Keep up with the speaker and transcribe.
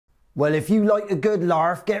Well, if you like a good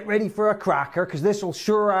laugh, get ready for a cracker, because this will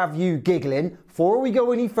sure have you giggling. Before we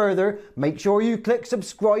go any further, make sure you click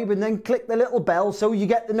subscribe and then click the little bell so you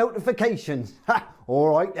get the notifications. Ha!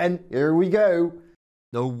 Alright then, here we go.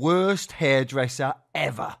 The worst hairdresser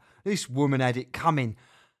ever. This woman had it coming.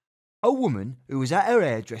 A woman who was at her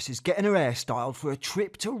hairdresser's getting her hair styled for a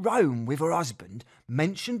trip to Rome with her husband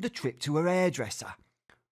mentioned the trip to her hairdresser.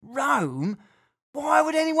 Rome? Why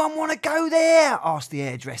would anyone want to go there? Asked the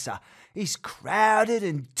hairdresser. It's crowded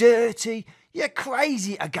and dirty. You're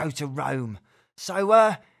crazy to go to Rome. So,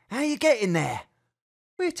 how are you getting there?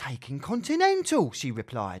 We're taking Continental, she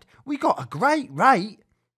replied. We got a great rate.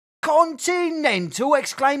 Continental,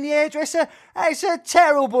 exclaimed the hairdresser. It's a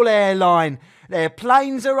terrible airline. Their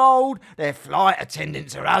planes are old, their flight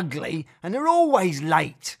attendants are ugly, and they're always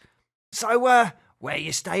late. So, where are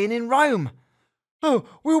you staying in Rome? Oh,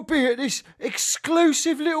 we'll be at this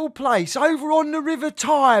exclusive little place over on the River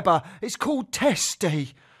Tiber. It's called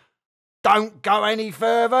Teste. Don't go any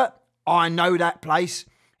further. I know that place.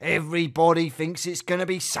 Everybody thinks it's going to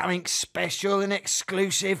be something special and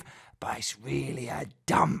exclusive, but it's really a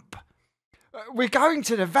dump. We're going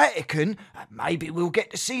to the Vatican. Maybe we'll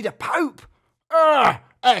get to see the Pope.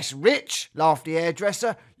 That's rich, laughed the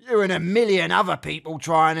hairdresser. You and a million other people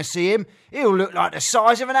trying to see him. He'll look like the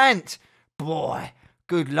size of an ant. Boy,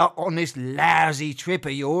 good luck on this lousy trip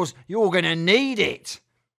of yours. You're going to need it.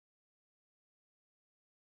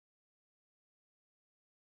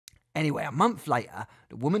 Anyway, a month later,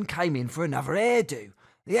 the woman came in for another hairdo.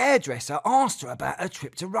 The hairdresser asked her about her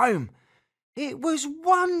trip to Rome. It was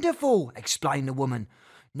wonderful, explained the woman.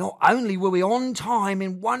 Not only were we on time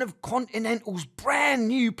in one of Continental's brand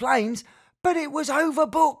new planes, but it was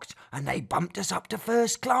overbooked and they bumped us up to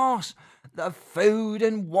first class. The food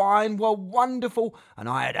and wine were wonderful, and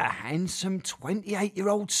I had a handsome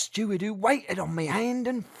 28-year-old steward who waited on me hand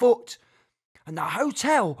and foot. And the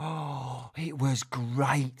hotel, it was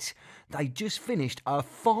great. They'd just finished a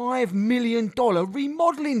 $5 million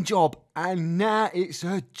remodelling job, and now it's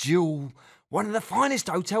a jewel, one of the finest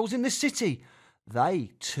hotels in the city.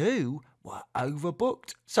 They, too, were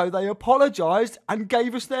overbooked, so they apologised and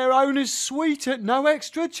gave us their owner's suite at no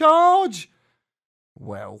extra charge.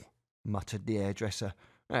 Well, muttered the hairdresser,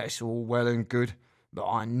 that's all well and good, but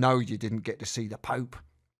I know you didn't get to see the Pope.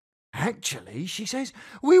 Actually, she says,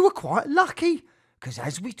 we were quite lucky, because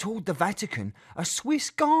as we toured the Vatican, a Swiss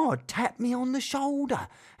guard tapped me on the shoulder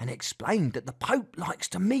and explained that the Pope likes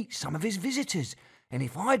to meet some of his visitors, and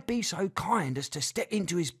if I'd be so kind as to step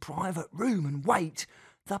into his private room and wait,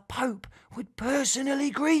 the Pope would personally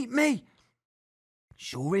greet me.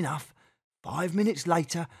 Sure enough, 5 minutes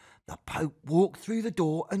later, the Pope walked through the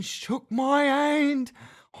door and shook my hand.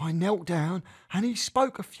 I knelt down and he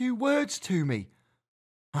spoke a few words to me.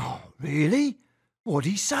 Oh, really? What'd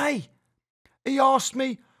he say? He asked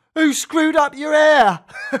me, who screwed up your hair?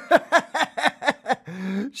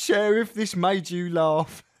 Sheriff, this made you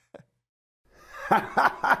laugh.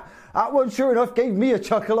 That one sure enough gave me a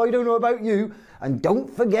chuckle, I don't know about you. And don't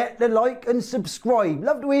forget to like and subscribe.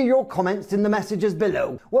 Love to hear your comments in the messages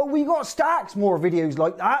below. Well, we got stacks more videos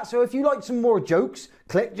like that, so if you like some more jokes,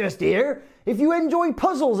 click just here. If you enjoy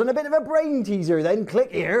puzzles and a bit of a brain teaser, then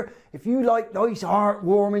click here. If you like nice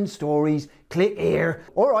heartwarming stories, click here.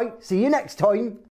 Alright, see you next time.